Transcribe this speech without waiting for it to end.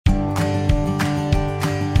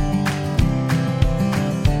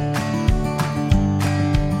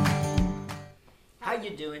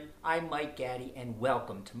you doing? I'm Mike Gaddy, and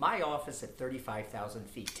welcome to my office at 35,000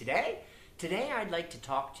 feet. Today I'd like to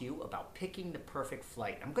talk to you about picking the perfect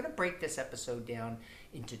flight. I'm going to break this episode down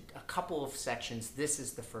into a couple of sections. This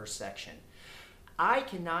is the first section. I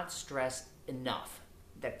cannot stress enough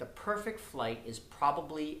that the perfect flight is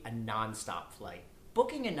probably a nonstop flight.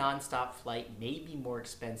 Booking a nonstop flight may be more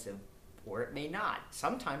expensive, or it may not.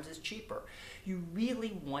 Sometimes it's cheaper. You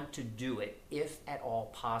really want to do it if at all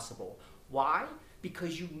possible. Why?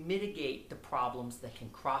 Because you mitigate the problems that can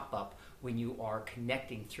crop up when you are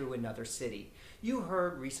connecting through another city. You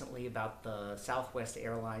heard recently about the Southwest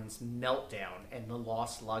Airlines meltdown and the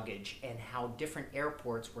lost luggage and how different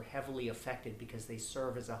airports were heavily affected because they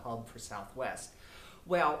serve as a hub for Southwest.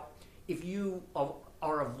 Well, if you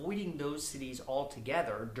are avoiding those cities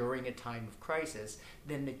altogether during a time of crisis,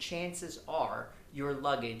 then the chances are your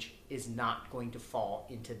luggage is not going to fall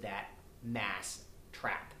into that mass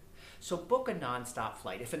trap. So book a nonstop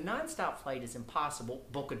flight. If a nonstop flight is impossible,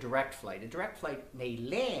 book a direct flight. A direct flight may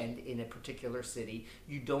land in a particular city.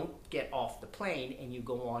 You don't get off the plane and you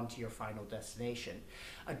go on to your final destination.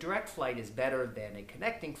 A direct flight is better than a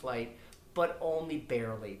connecting flight, but only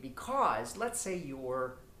barely, because let's say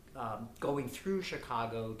you're going through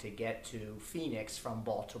Chicago to get to Phoenix from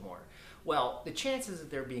Baltimore. Well, the chances of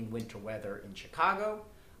there being winter weather in Chicago,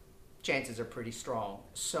 chances are pretty strong.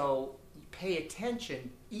 So pay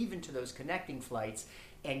attention even to those connecting flights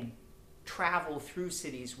and travel through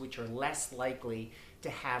cities which are less likely to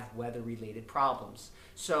have weather-related problems.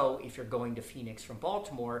 So if you're going to Phoenix from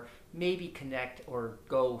Baltimore, maybe connect or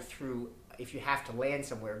go through, if you have to land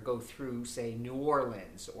somewhere, go through, say, New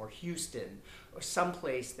Orleans or Houston or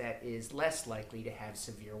someplace that is less likely to have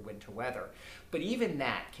severe winter weather. But even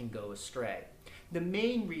that can go astray. The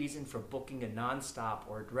main reason for booking a nonstop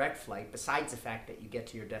or a direct flight, besides the fact that you get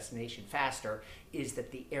to your destination faster, is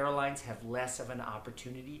that the airlines have less of an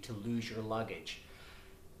opportunity to lose your luggage.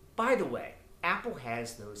 By the way, Apple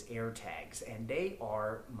has those AirTags, and they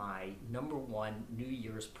are my #1 New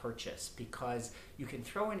Year's purchase because you can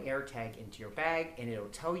throw an AirTag into your bag and it'll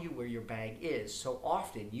tell you where your bag is. So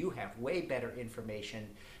often you have way better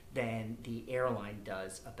information than the airline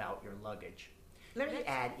does about your luggage. Let me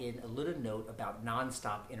add in a little note about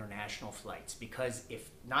nonstop international flights, because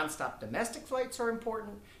if nonstop domestic flights are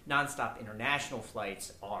important, nonstop international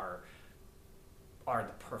flights are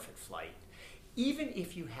the perfect flight. Even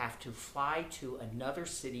if you have to fly to another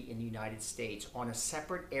city in the United States on a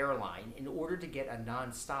separate airline in order to get a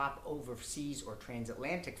nonstop overseas or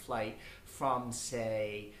transatlantic flight from,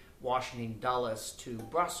 say, Washington Dulles to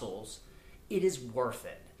Brussels, it is worth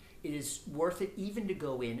it. It is worth it even to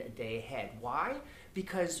go in a day ahead. Why?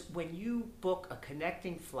 Because when you book a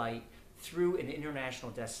connecting flight through an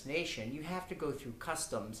international destination, you have to go through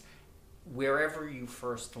customs wherever you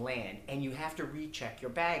first land, and you have to recheck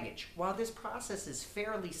your baggage. While this process is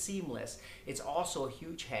fairly seamless, it's also a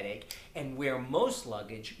huge headache and where most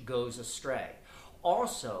luggage goes astray.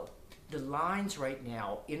 Also, the lines right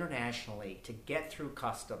now internationally to get through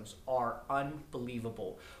customs are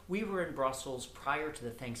unbelievable. We were in Brussels prior to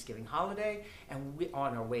the Thanksgiving holiday, and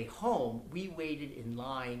on our way home, we waited in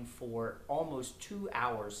line for almost 2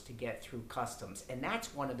 hours to get through customs, and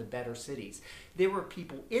that's one of the better cities. There were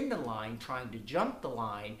people in the line trying to jump the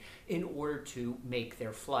line in order to make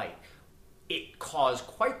their flight. It caused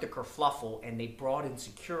quite the kerfluffle, and they brought in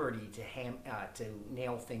security to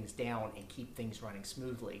nail things down and keep things running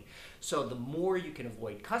smoothly. So the more you can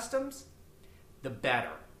avoid customs, the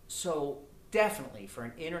better. So definitely for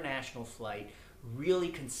an international flight, really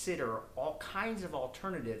consider all kinds of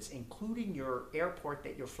alternatives, including your airport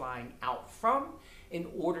that you're flying out from,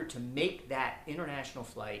 in order to make that international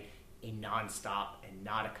flight a nonstop and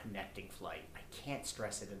not a connecting flight. I can't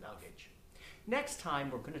stress it enough. Next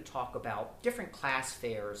time, we're going to talk about different class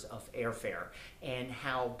fares of airfare and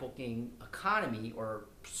how booking economy or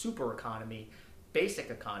super economy,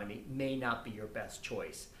 basic economy, may not be your best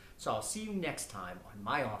choice. So I'll see you next time on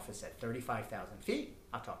my office at 35,000 feet.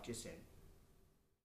 I'll talk to you soon.